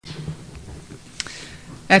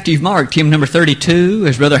After you've marked hymn number 32,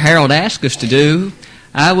 as Brother Harold asked us to do,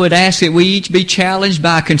 I would ask that we each be challenged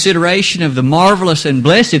by a consideration of the marvelous and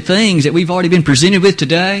blessed things that we've already been presented with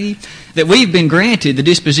today, that we've been granted the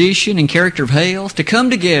disposition and character of health to come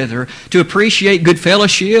together to appreciate good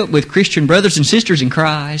fellowship with Christian brothers and sisters in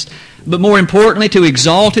Christ, but more importantly to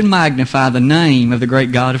exalt and magnify the name of the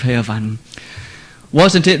great God of heaven.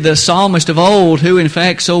 Wasn't it the psalmist of old who in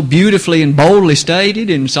fact so beautifully and boldly stated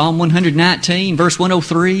in Psalm 119 verse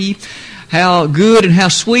 103, "How good and how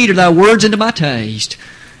sweet are thy words unto my taste."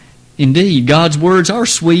 Indeed, God's words are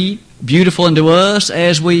sweet, beautiful unto us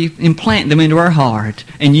as we implant them into our heart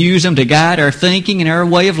and use them to guide our thinking and our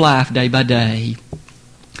way of life day by day.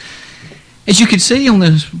 As you can see on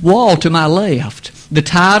the wall to my left, the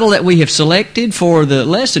title that we have selected for the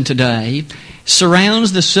lesson today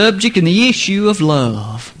surrounds the subject and the issue of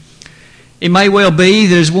love. It may well be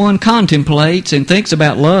that as one contemplates and thinks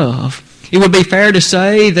about love, it would be fair to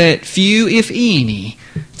say that few, if any,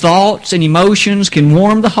 thoughts and emotions can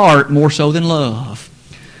warm the heart more so than love.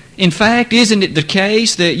 In fact, isn't it the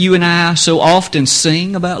case that you and I so often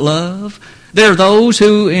sing about love? There are those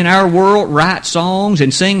who in our world write songs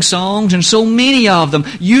and sing songs, and so many of them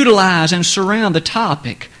utilize and surround the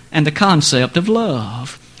topic and the concept of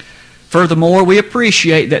love. Furthermore, we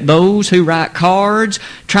appreciate that those who write cards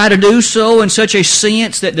try to do so in such a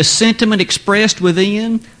sense that the sentiment expressed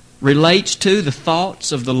within relates to the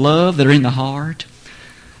thoughts of the love that are in the heart.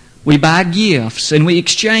 We buy gifts and we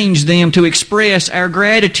exchange them to express our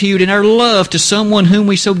gratitude and our love to someone whom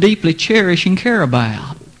we so deeply cherish and care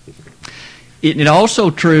about. Isn't it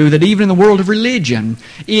also true that even in the world of religion,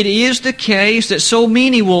 it is the case that so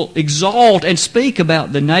many will exalt and speak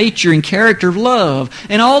about the nature and character of love,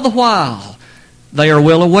 and all the while they are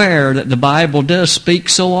well aware that the Bible does speak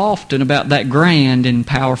so often about that grand and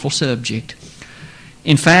powerful subject.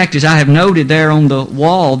 In fact, as I have noted there on the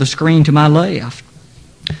wall, the screen to my left,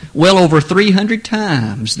 well over 300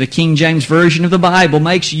 times the King James Version of the Bible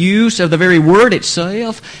makes use of the very word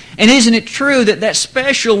itself. And isn't it true that that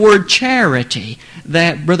special word charity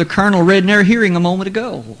that Brother Colonel read in our hearing a moment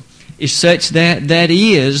ago is such that that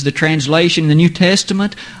is the translation in the New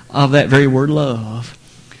Testament of that very word love?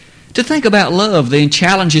 To think about love then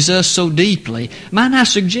challenges us so deeply. Might I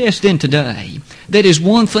suggest then today that as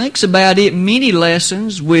one thinks about it, many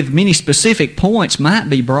lessons with many specific points might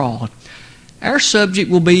be brought. Our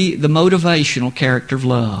subject will be the motivational character of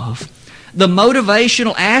love. The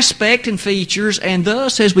motivational aspect and features, and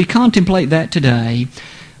thus as we contemplate that today,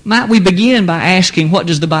 might we begin by asking, what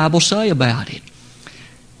does the Bible say about it?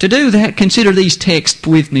 To do that, consider these texts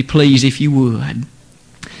with me, please, if you would.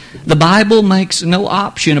 The Bible makes no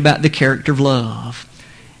option about the character of love.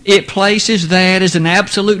 It places that as an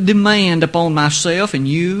absolute demand upon myself and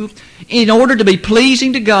you. In order to be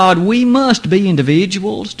pleasing to God, we must be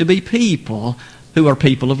individuals, to be people who are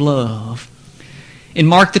people of love. In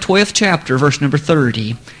Mark the 12th chapter, verse number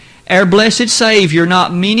 30, our blessed Savior,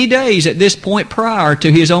 not many days at this point prior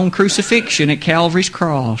to His own crucifixion at Calvary's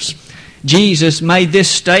cross, Jesus made this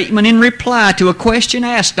statement in reply to a question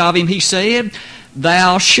asked of Him. He said,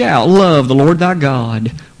 "Thou shalt love the Lord thy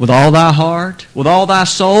God with all thy heart, with all thy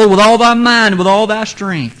soul, with all thy mind, with all thy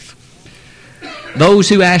strength." Those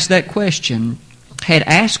who asked that question had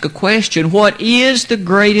asked a question, what is the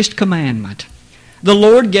greatest commandment? The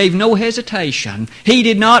Lord gave no hesitation. He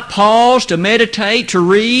did not pause to meditate, to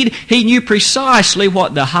read. He knew precisely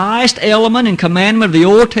what the highest element and commandment of the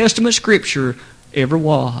Old Testament Scripture ever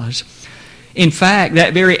was. In fact,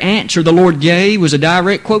 that very answer the Lord gave was a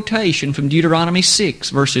direct quotation from Deuteronomy 6,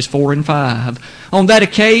 verses 4 and 5. On that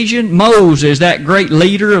occasion, Moses, that great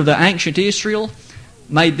leader of the ancient Israel,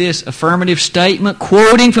 made this affirmative statement,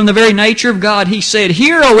 quoting from the very nature of God. He said,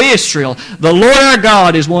 "Hear, O Israel, the Lord our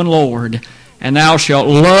God is one Lord, and thou shalt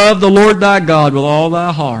love the Lord thy God with all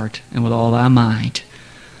thy heart and with all thy might."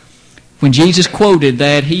 When Jesus quoted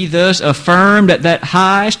that, He thus affirmed that that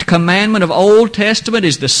highest commandment of Old Testament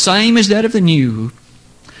is the same as that of the New.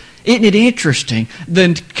 Isn't it interesting?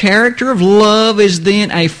 The character of love is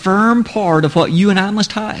then a firm part of what you and I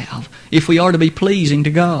must have if we are to be pleasing to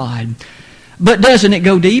God. But doesn't it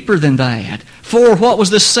go deeper than that? For what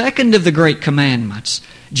was the second of the great commandments?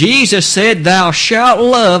 Jesus said, "Thou shalt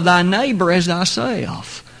love thy neighbor as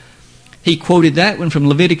thyself." He quoted that one from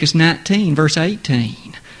Leviticus 19, verse 18.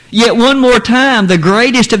 Yet one more time, the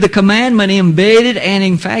greatest of the commandment embedded and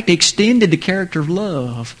in fact extended the character of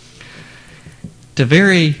love. To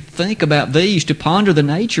think about these, to ponder the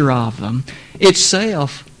nature of them,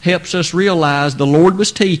 itself helps us realize the Lord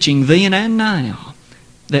was teaching then and now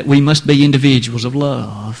that we must be individuals of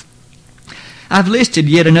love. I've listed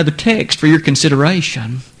yet another text for your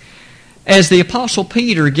consideration. As the Apostle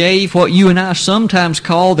Peter gave what you and I sometimes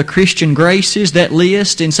call the Christian graces, that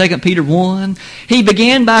list in 2 Peter 1, he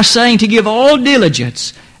began by saying to give all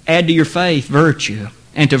diligence, add to your faith virtue,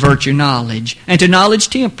 and to virtue knowledge, and to knowledge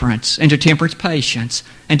temperance, and to temperance patience,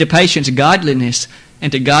 and to patience godliness,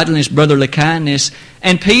 and to godliness brotherly kindness,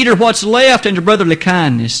 and Peter, what's left, and to brotherly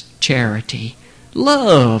kindness, charity,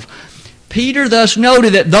 love. Peter thus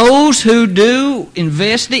noted that those who do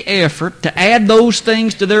invest the effort to add those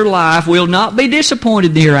things to their life will not be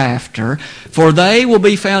disappointed thereafter, for they will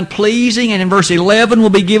be found pleasing, and in verse 11 will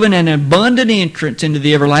be given an abundant entrance into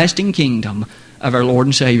the everlasting kingdom of our Lord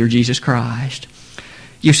and Savior Jesus Christ.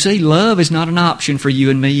 You see, love is not an option for you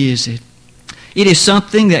and me, is it? It is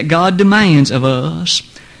something that God demands of us.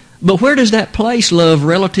 But where does that place love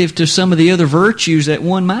relative to some of the other virtues that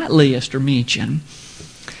one might list or mention?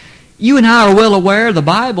 You and I are well aware the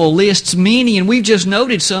Bible lists many, and we've just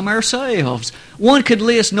noted some ourselves. One could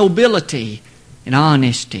list nobility and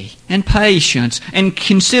honesty and patience and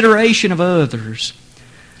consideration of others.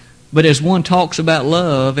 But as one talks about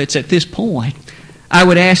love, it's at this point I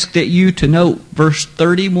would ask that you to note verse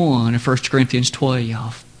 31 of 1 Corinthians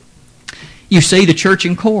 12. You see, the church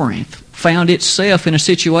in Corinth found itself in a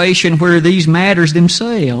situation where these matters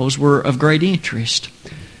themselves were of great interest.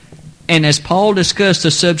 And as Paul discussed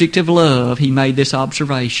the subject of love, he made this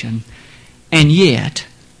observation, and yet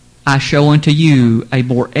I show unto you a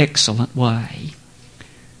more excellent way.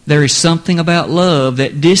 There is something about love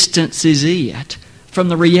that distances it from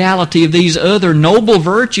the reality of these other noble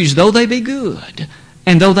virtues, though they be good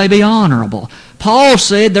and though they be honorable. Paul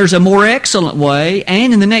said there's a more excellent way,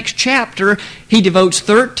 and in the next chapter he devotes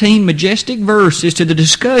 13 majestic verses to the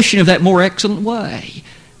discussion of that more excellent way,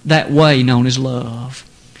 that way known as love.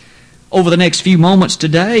 Over the next few moments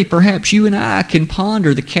today, perhaps you and I can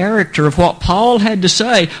ponder the character of what Paul had to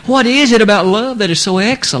say. What is it about love that is so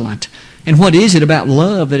excellent? And what is it about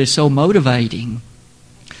love that is so motivating?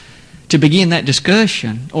 To begin that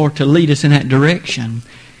discussion, or to lead us in that direction,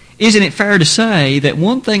 isn't it fair to say that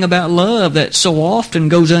one thing about love that so often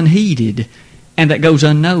goes unheeded and that goes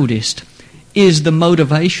unnoticed is the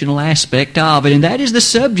motivational aspect of it, and that is the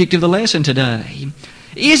subject of the lesson today.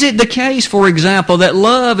 Is it the case, for example, that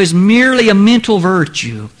love is merely a mental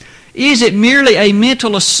virtue? Is it merely a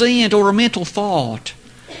mental assent or a mental thought?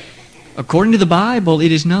 According to the Bible,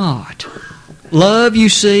 it is not. Love, you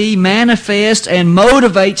see, manifests and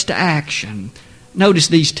motivates to action. Notice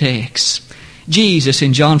these texts. Jesus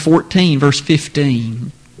in John 14, verse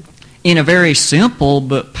 15. In a very simple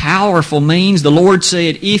but powerful means, the Lord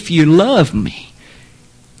said, if you love me,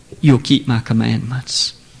 you'll keep my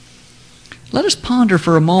commandments. Let us ponder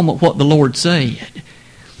for a moment what the Lord said.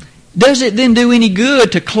 Does it then do any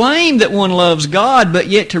good to claim that one loves God, but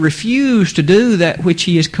yet to refuse to do that which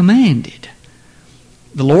He has commanded?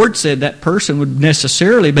 The Lord said that person would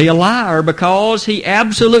necessarily be a liar, because He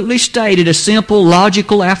absolutely stated a simple,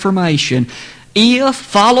 logical affirmation. If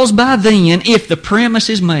follows by then, if the premise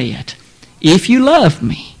is met. If you love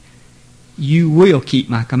me, you will keep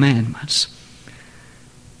my commandments.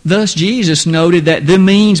 Thus Jesus noted that the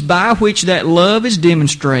means by which that love is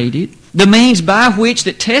demonstrated, the means by which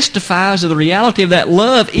that testifies of the reality of that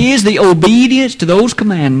love, is the obedience to those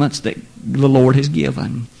commandments that the Lord has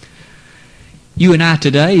given. You and I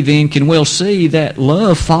today then can well see that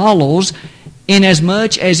love follows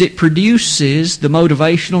inasmuch as it produces the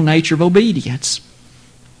motivational nature of obedience.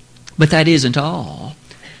 But that isn't all.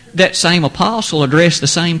 That same apostle addressed the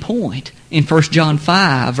same point in 1 John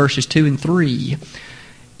 5, verses 2 and 3.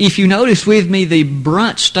 If you notice with me the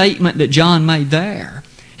brunt statement that John made there,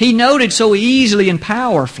 he noted so easily and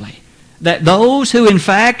powerfully that those who in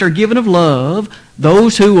fact are given of love,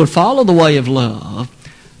 those who would follow the way of love,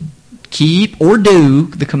 keep or do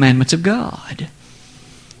the commandments of God.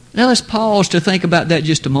 Now let's pause to think about that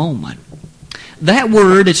just a moment. That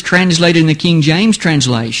word that's translated in the King James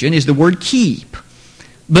translation is the word keep.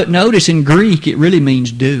 But notice in Greek it really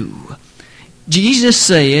means do. Jesus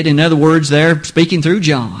said, in other words there, speaking through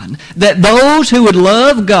John, that those who would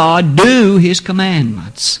love God do His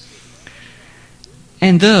commandments.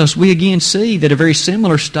 And thus we again see that a very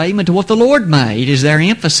similar statement to what the Lord made is there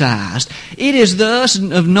emphasized. It is thus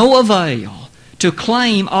of no avail to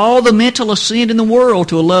claim all the mental assent in the world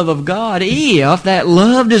to a love of God if that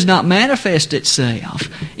love does not manifest itself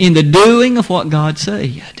in the doing of what God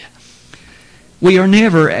said. We are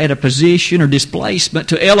never at a position or displacement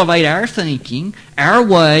to elevate our thinking, our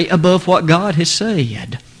way, above what God has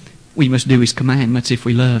said. We must do His commandments if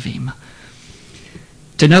we love Him.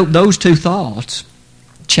 To note those two thoughts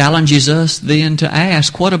challenges us then to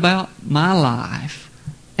ask, what about my life?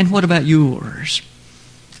 And what about yours?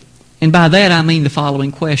 And by that I mean the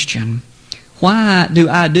following question. Why do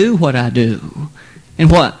I do what I do? And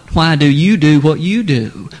why do you do what you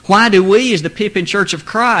do? Why do we, as the Pippin Church of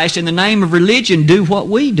Christ, in the name of religion, do what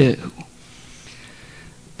we do?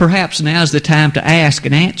 Perhaps now's the time to ask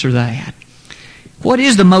and answer that. What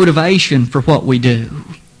is the motivation for what we do?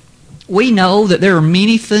 We know that there are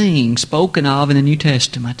many things spoken of in the New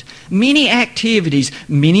Testament, many activities,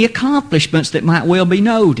 many accomplishments that might well be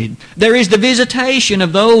noted. There is the visitation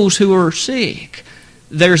of those who are sick.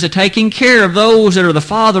 There's the taking care of those that are the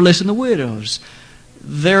fatherless and the widows.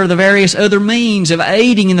 There are the various other means of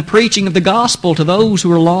aiding in the preaching of the gospel to those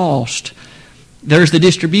who are lost. There's the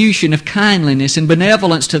distribution of kindliness and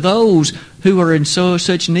benevolence to those who are in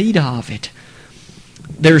such need of it.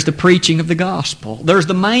 There's the preaching of the gospel. There's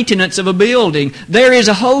the maintenance of a building. There is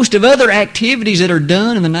a host of other activities that are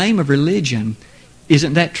done in the name of religion.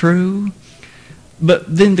 Isn't that true?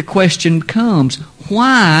 But then the question comes,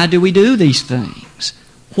 why do we do these things?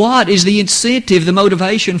 What is the incentive, the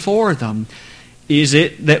motivation for them? Is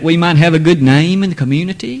it that we might have a good name in the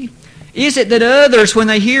community? Is it that others, when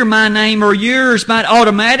they hear my name or yours, might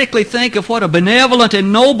automatically think of what a benevolent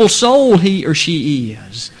and noble soul he or she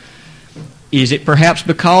is? Is it perhaps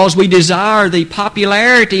because we desire the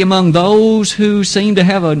popularity among those who seem to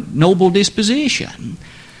have a noble disposition?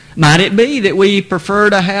 Might it be that we prefer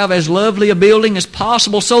to have as lovely a building as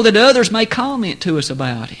possible so that others may comment to us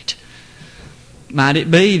about it? Might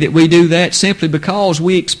it be that we do that simply because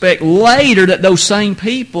we expect later that those same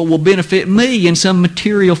people will benefit me in some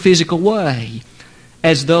material, physical way,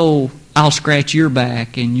 as though I'll scratch your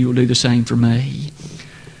back and you'll do the same for me?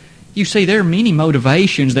 You see, there are many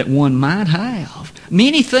motivations that one might have,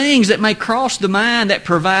 many things that may cross the mind that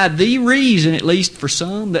provide the reason, at least for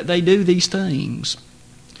some, that they do these things.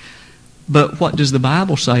 But what does the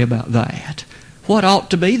Bible say about that? What ought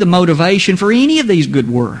to be the motivation for any of these good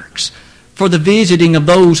works? For the visiting of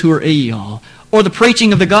those who are ill, or the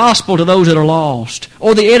preaching of the gospel to those that are lost,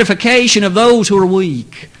 or the edification of those who are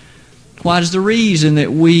weak? What is the reason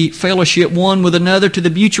that we fellowship one with another to the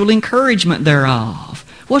mutual encouragement thereof?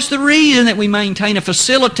 What's the reason that we maintain a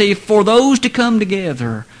facility for those to come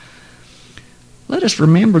together? Let us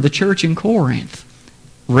remember the church in Corinth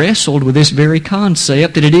wrestled with this very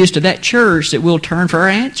concept, that it is to that church that we'll turn for our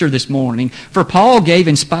answer this morning. For Paul gave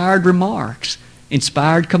inspired remarks,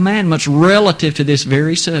 inspired commandments relative to this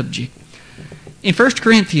very subject. In 1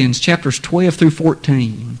 Corinthians chapters 12 through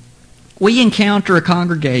 14, we encounter a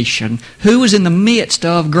congregation who was in the midst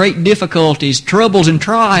of great difficulties, troubles, and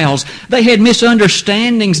trials. They had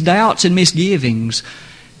misunderstandings, doubts, and misgivings.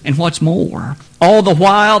 And what's more, all the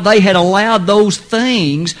while they had allowed those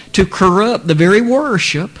things to corrupt the very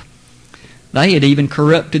worship. They had even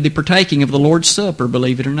corrupted the partaking of the Lord's Supper,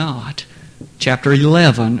 believe it or not. Chapter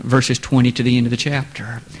 11, verses 20 to the end of the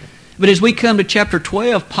chapter. But as we come to chapter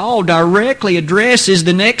 12, Paul directly addresses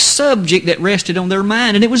the next subject that rested on their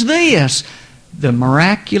mind, and it was this: the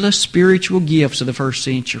miraculous spiritual gifts of the first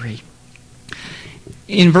century.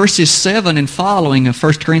 In verses 7 and following of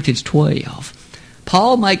 1 Corinthians 12,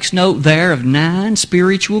 Paul makes note there of 9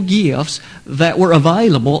 spiritual gifts that were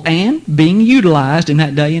available and being utilized in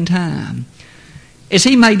that day and time. As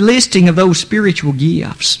he made listing of those spiritual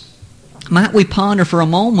gifts, might we ponder for a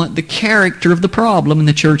moment the character of the problem in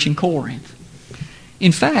the church in Corinth?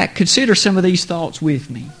 In fact, consider some of these thoughts with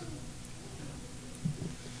me.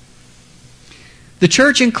 The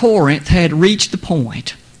church in Corinth had reached the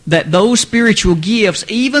point that those spiritual gifts,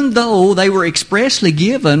 even though they were expressly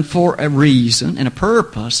given for a reason and a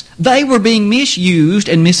purpose, they were being misused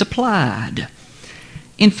and misapplied.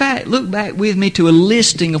 In fact, look back with me to a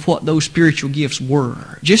listing of what those spiritual gifts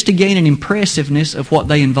were, just to gain an impressiveness of what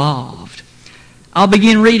they involved. I'll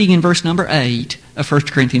begin reading in verse number 8 of 1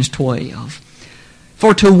 Corinthians 12.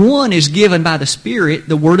 For to one is given by the Spirit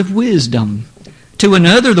the word of wisdom, to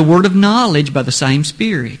another the word of knowledge by the same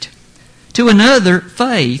Spirit, to another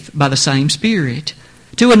faith by the same Spirit,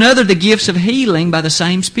 to another the gifts of healing by the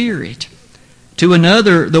same Spirit, to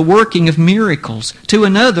another the working of miracles, to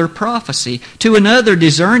another prophecy, to another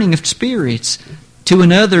discerning of spirits, to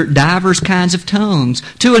another divers kinds of tongues,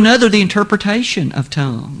 to another the interpretation of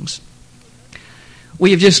tongues.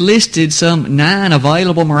 We have just listed some 9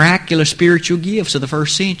 available miraculous spiritual gifts of the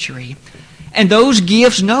first century. And those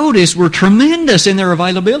gifts, notice, were tremendous in their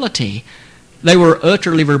availability. They were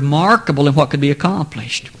utterly remarkable in what could be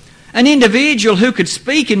accomplished. An individual who could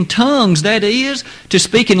speak in tongues, that is, to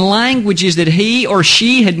speak in languages that he or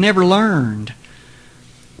she had never learned.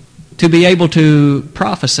 To be able to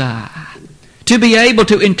prophesy. To be able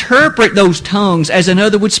to interpret those tongues as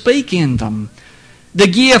another would speak in them. The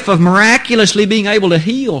gift of miraculously being able to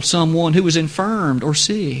heal someone who was infirmed or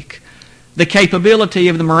sick. the capability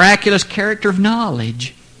of the miraculous character of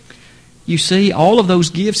knowledge. You see, all of those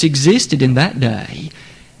gifts existed in that day.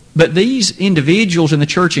 But these individuals in the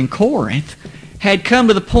church in Corinth had come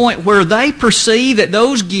to the point where they perceived that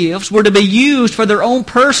those gifts were to be used for their own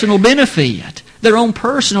personal benefit, their own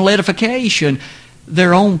personal edification,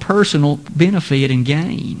 their own personal benefit and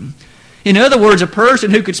gain. In other words, a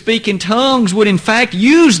person who could speak in tongues would in fact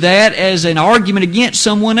use that as an argument against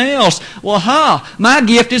someone else. Well, my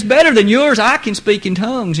gift is better than yours. I can speak in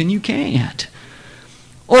tongues and you can't.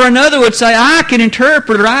 Or another would say, I can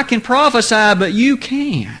interpret or I can prophesy, but you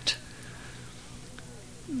can't.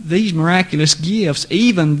 These miraculous gifts,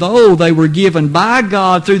 even though they were given by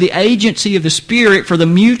God through the agency of the Spirit for the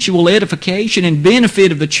mutual edification and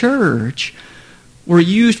benefit of the church, were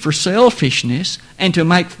used for selfishness and to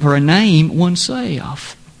make for a name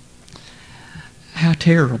oneself. How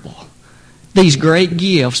terrible. These great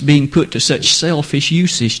gifts being put to such selfish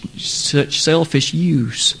usage, such selfish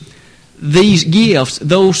use. These gifts,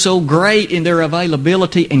 though so great in their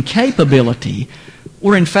availability and capability,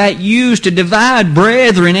 were in fact used to divide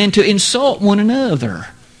brethren and to insult one another.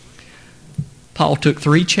 Paul took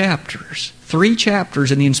 3 chapters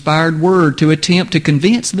in the inspired Word to attempt to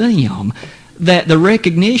convince them that the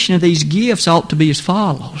recognition of these gifts ought to be as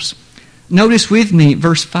follows. Notice with me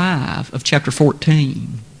verse 5 of chapter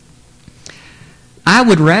 14. I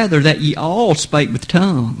would rather that ye all spake with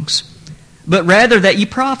tongues, but rather that ye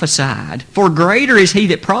prophesied. For greater is he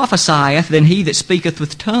that prophesieth than he that speaketh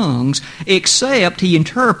with tongues, except he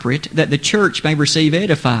interpret, that the church may receive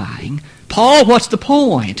edifying. Paul, what's the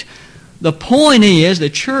point? The point is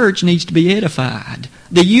the church needs to be edified.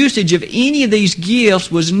 The usage of any of these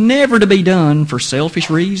gifts was never to be done for selfish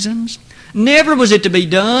reasons. Never was it to be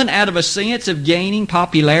done out of a sense of gaining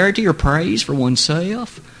popularity or praise for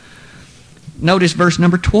oneself. Notice verse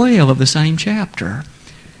number 12 of the same chapter.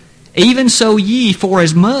 Even so ye,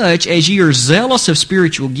 forasmuch as ye are zealous of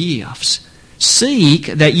spiritual gifts, seek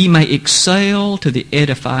that ye may excel to the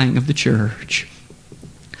edifying of the church.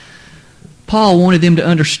 Paul wanted them to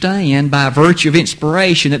understand by virtue of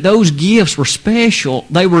inspiration that those gifts were special,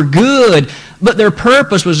 they were good, but their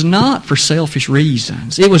purpose was not for selfish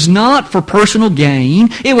reasons. It was not for personal gain.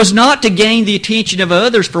 It was not to gain the attention of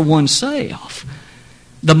others for oneself.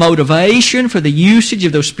 The motivation for the usage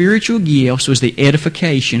of those spiritual gifts was the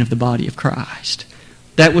edification of the body of Christ.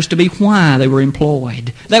 That was to be why they were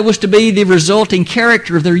employed. That was to be the resulting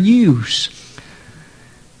character of their use.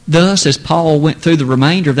 Thus, as Paul went through the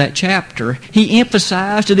remainder of that chapter, he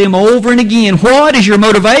emphasized to them over and again, what is your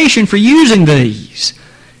motivation for using these?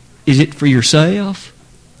 Is it for yourself,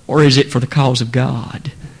 or is it for the cause of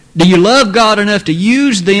God? Do you love God enough to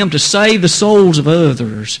use them to save the souls of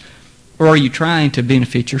others, or are you trying to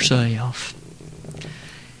benefit yourself?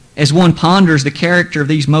 As one ponders the character of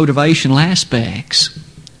these motivational aspects,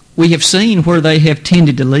 we have seen where they have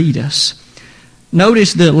tended to lead us.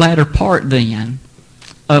 Notice the latter part then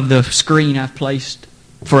of the screen I've placed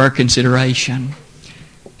for our consideration.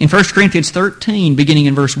 In 1 Corinthians 13, beginning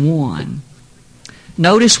in verse 1,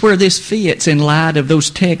 notice where this fits in light of those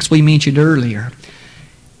texts we mentioned earlier.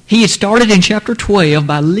 He had started in chapter 12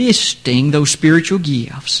 by listing those spiritual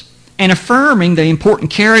gifts and affirming the important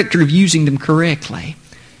character of using them correctly.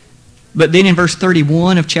 But then in verse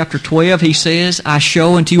 31 of chapter 12, he says, I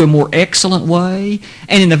show unto you a more excellent way.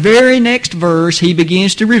 And in the very next verse, he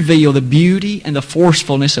begins to reveal the beauty and the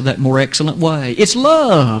forcefulness of that more excellent way. It's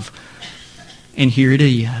love. And here it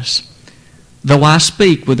is. Though I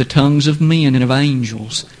speak with the tongues of men and of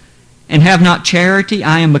angels, and have not charity,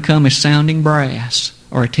 I am become as sounding brass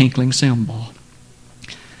or a tinkling cymbal.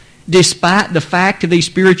 Despite the fact of these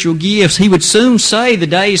spiritual gifts, he would soon say the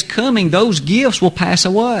day is coming, those gifts will pass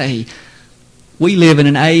away. We live in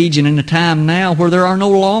an age and in a time now where there are no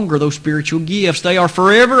longer those spiritual gifts. They are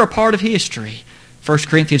forever a part of history. 1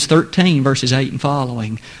 Corinthians 13, verses 8 and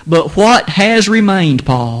following. But what has remained,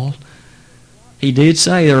 Paul? He did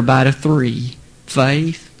say there abideth 3.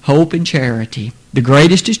 Faith, hope, and charity. The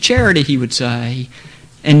greatest is charity, he would say.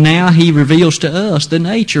 And now he reveals to us the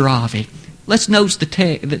nature of it. Let's note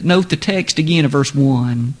the text again of verse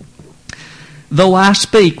 1. Though I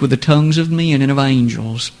speak with the tongues of men and of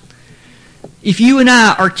angels. If you and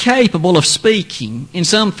I are capable of speaking in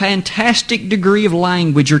some fantastic degree of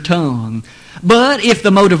language or tongue, but if the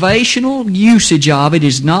motivational usage of it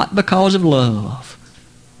is not because of love,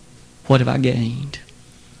 what have I gained?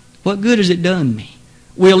 What good has it done me?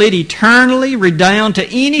 Will it eternally redound to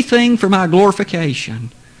anything for my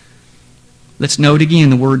glorification? Let's note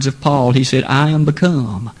again the words of Paul. He said, I am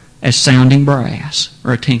become as sounding brass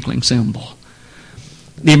or a tinkling cymbal.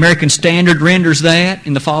 The American Standard renders that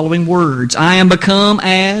in the following words: I am become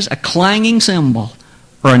as a clanging cymbal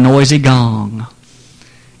or a noisy gong.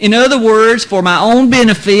 In other words, for my own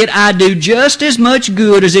benefit, I do just as much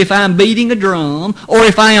good as if I'm beating a drum or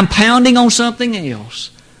if I am pounding on something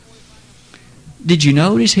else. Did you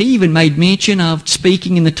notice he even made mention of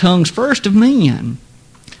speaking in the tongues first of men?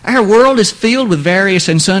 Our world is filled with various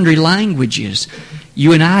and sundry languages.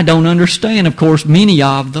 You and I don't understand, of course, many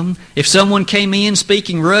of them. If someone came in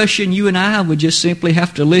speaking Russian, you and I would just simply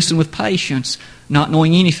have to listen with patience, not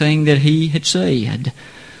knowing anything that he had said.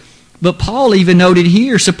 But Paul even noted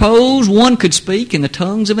here, suppose one could speak in the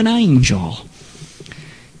tongues of an angel.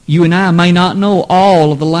 You and I may not know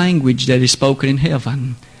all of the language that is spoken in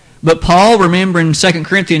heaven. But Paul, remembering 2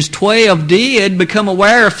 Corinthians 12, did become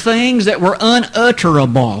aware of things that were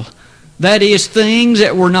unutterable. That is, things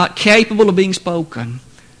that were not capable of being spoken.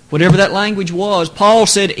 Whatever that language was, Paul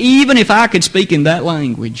said, even if I could speak in that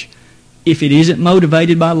language, if it isn't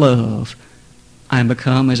motivated by love, I am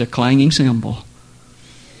become as a clanging cymbal.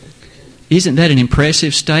 Isn't that an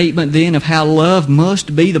impressive statement then of how love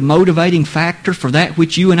must be the motivating factor for that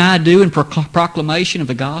which you and I do in proclamation of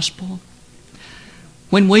the gospel?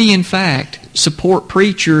 When we, in fact, support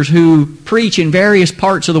preachers who preach in various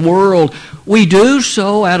parts of the world, we do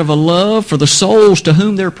so out of a love for the souls to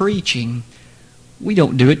whom they're preaching. We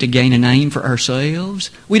don't do it to gain a name for ourselves.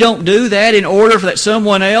 We don't do that in order that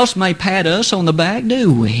someone else may pat us on the back,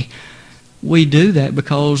 do we? We do that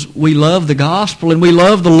because we love the gospel and we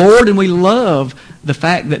love the Lord and we love the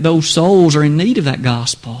fact that those souls are in need of that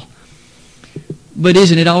gospel. But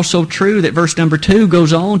isn't it also true that verse number 2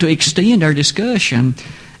 goes on to extend our discussion?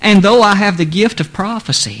 And though I have the gift of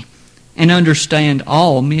prophecy and understand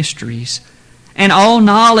all mysteries and all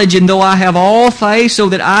knowledge, and though I have all faith so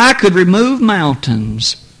that I could remove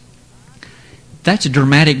mountains. That's a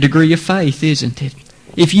dramatic degree of faith, isn't it?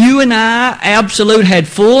 If you and I absolute had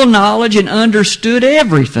full knowledge and understood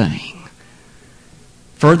everything.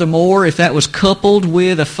 Furthermore, if that was coupled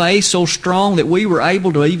with a faith so strong that we were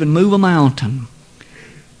able to even move a mountain.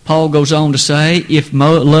 Paul goes on to say, if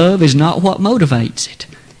love is not what motivates it,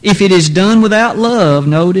 if it is done without love,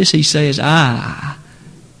 notice he says, I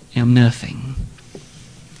am nothing.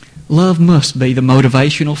 Love must be the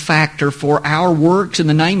motivational factor for our works in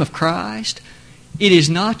the name of Christ. It is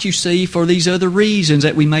not, you see, for these other reasons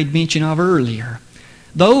that we made mention of earlier.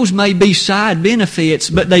 Those may be side benefits,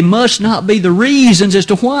 but they must not be the reasons as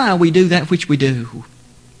to why we do that which we do.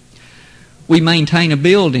 We maintain a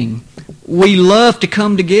building. We love to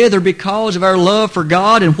come together because of our love for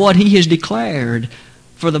God and what He has declared,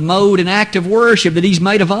 for the mode and act of worship that He's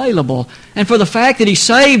made available, and for the fact that He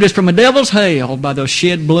saved us from a devil's hell by the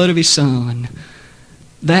shed blood of His Son.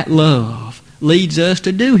 That love leads us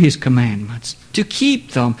to do His commandments, to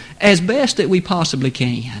keep them as best that we possibly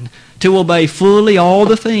can, to obey fully all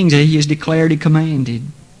the things that He has declared and commanded.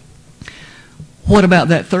 What about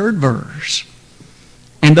that third verse?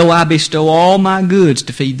 And though I bestow all my goods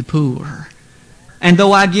to feed the poor, and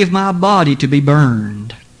though I give my body to be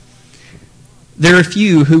burned. There are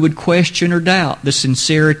few who would question or doubt the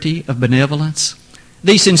sincerity of benevolence,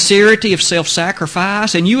 the sincerity of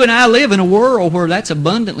self-sacrifice, and you and I live in a world where that's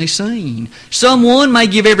abundantly seen. Someone may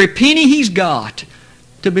give every penny he's got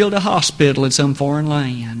to build a hospital in some foreign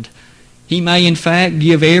land. He may, in fact,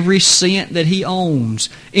 give every cent that he owns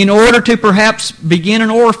in order to perhaps begin an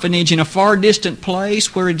orphanage in a far distant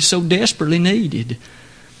place where it is so desperately needed.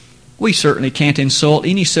 We certainly can't insult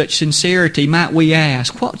any such sincerity. Might we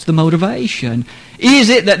ask, what's the motivation? Is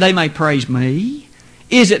it that they may praise me?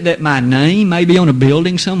 Is it that my name may be on a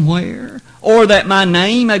building somewhere? Or that my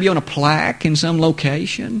name may be on a plaque in some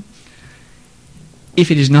location? If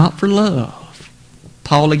it is not for love,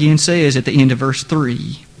 Paul again says at the end of verse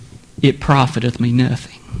 3, it profiteth me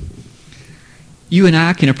nothing. You and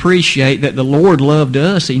I can appreciate that the Lord loved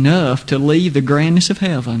us enough to leave the grandness of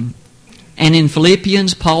heaven. And in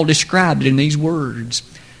Philippians, Paul described it in these words,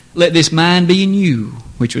 let this mind be in you,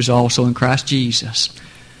 which was also in Christ Jesus,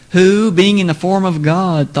 who, being in the form of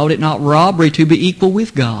God, thought it not robbery to be equal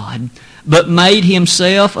with God, but made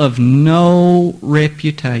himself of no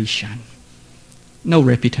reputation. No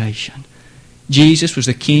reputation. Jesus was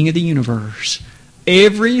the King of the universe.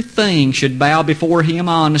 Everything should bow before Him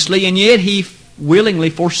honestly, and yet He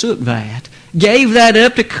willingly forsook that. Gave that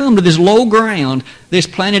up to come to this low ground, this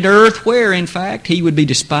planet Earth, where, in fact, He would be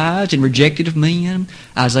despised and rejected of men.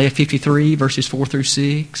 Isaiah 53, verses 4 through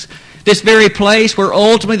 6. This very place where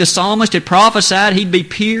ultimately the psalmist had prophesied He'd be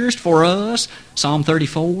pierced for us. Psalm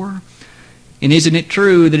 34. And isn't it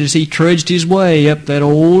true that as He trudged His way up that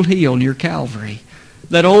old hill near Calvary,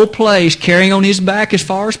 that old place, carrying on His back as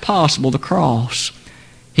far as possible the cross,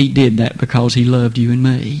 He did that because He loved you and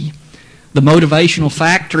me. The motivational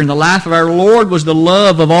factor in the life of our Lord was the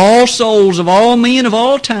love of all souls, of all men, of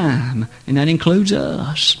all time, and that includes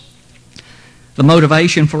us. The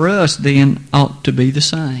motivation for us then ought to be the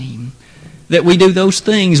same. That we do those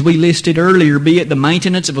things we listed earlier, be it the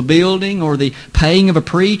maintenance of a building or the paying of a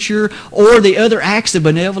preacher or the other acts of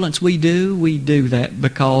benevolence we do that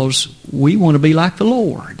because we want to be like the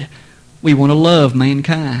Lord. We want to love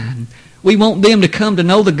mankind. We want them to come to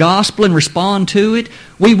know the gospel and respond to it.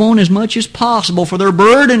 We want as much as possible for their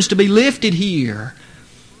burdens to be lifted here.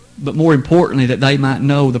 But more importantly, that they might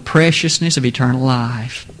know the preciousness of eternal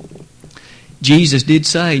life. Jesus did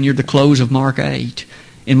say near the close of Mark 8,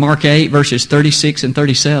 in Mark 8 verses 36 and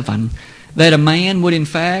 37, that a man would in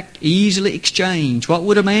fact easily exchange. What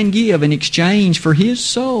would a man give in exchange for his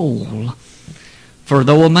soul? For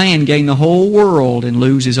though a man gain the whole world and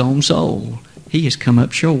lose his own soul, he has come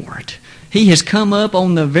up short. He has come up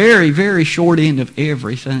on the very, very short end of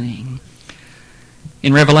everything.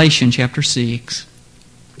 In Revelation chapter 6,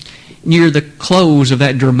 near the close of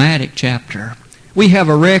that dramatic chapter, we have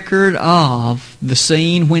a record of the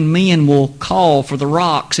scene when men will call for the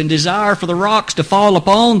rocks and desire for the rocks to fall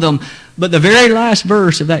upon them. But the very last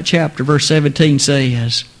verse of that chapter, verse 17,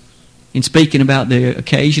 says, in speaking about the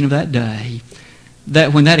occasion of that day,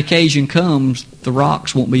 that when that occasion comes, the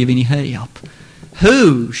rocks won't be of any help.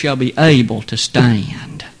 Who shall be able to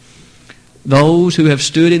stand? Those who have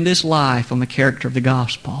stood in this life on the character of the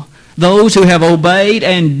gospel. Those who have obeyed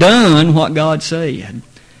and done what God said.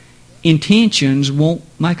 Intentions won't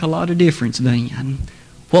make a lot of difference then.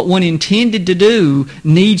 What one intended to do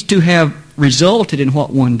needs to have resulted in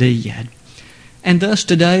what one did. And thus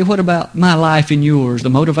today, what about my life and yours? The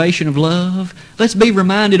motivation of love? Let's be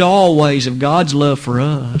reminded always of God's love for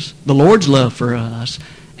us, the Lord's love for us,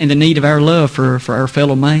 and the need of our love for our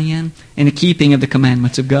fellow man, and the keeping of the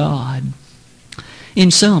commandments of God. In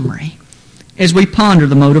summary, as we ponder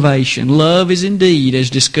the motivation, love is indeed, as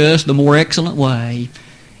discussed, the more excellent way.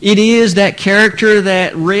 It is that character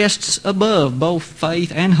that rests above both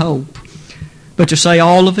faith and hope. But to say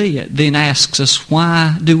all of it then asks us,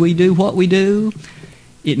 why do we do what we do?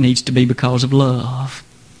 It needs to be because of love.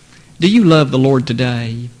 Do you love the Lord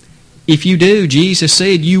today? If you do, Jesus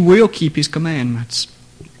said you will keep His commandments.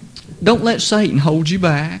 Don't let Satan hold you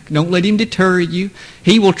back. Don't let him deter you.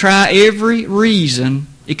 He will try every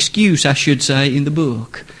excuse I should say, in the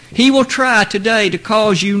book. He will try today to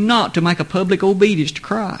cause you not to make a public obedience to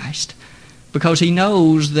Christ, because he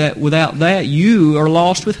knows that without that you are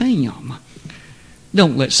lost with Him.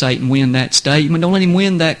 Don't let Satan win that statement. Don't let him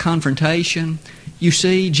win that confrontation. You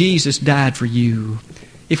see, Jesus died for you.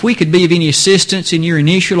 If we could be of any assistance in your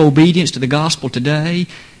initial obedience to the gospel today,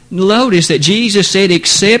 notice that Jesus said,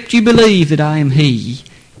 except you believe that I am He,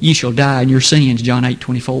 ye shall die in your sins, John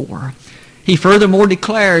 8:24. He furthermore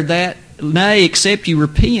declared that, nay, except you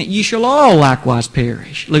repent, ye shall all likewise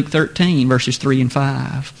perish, Luke 13, verses 3 and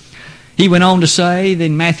 5. He went on to say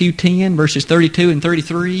in Matthew 10, verses 32 and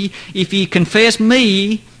 33, if ye confess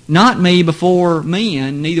me, not me before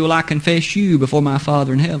men, neither will I confess you before my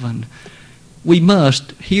Father in heaven. We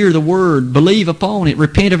must hear the word, believe upon it,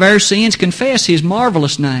 repent of our sins, confess His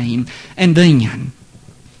marvelous name, and then,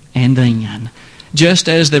 just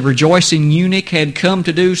as the rejoicing eunuch had come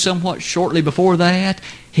to do somewhat shortly before that,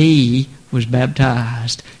 he was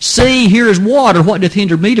baptized. See, here is water. What doth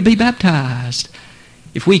hinder me to be baptized?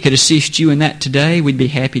 If we could assist you in that today, we'd be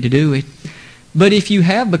happy to do it. But if you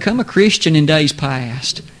have become a Christian in days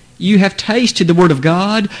past, you have tasted the Word of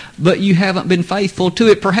God, but you haven't been faithful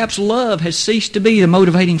to it. Perhaps love has ceased to be the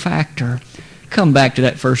motivating factor. Come back to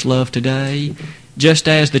that first love today, just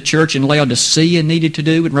as the church in Laodicea needed to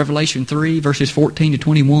do in Revelation 3, verses 14 to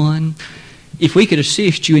 21. If we could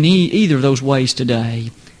assist you in either of those ways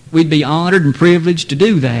today, we'd be honored and privileged to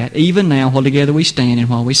do that, even now while together we stand and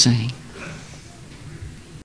while we sing.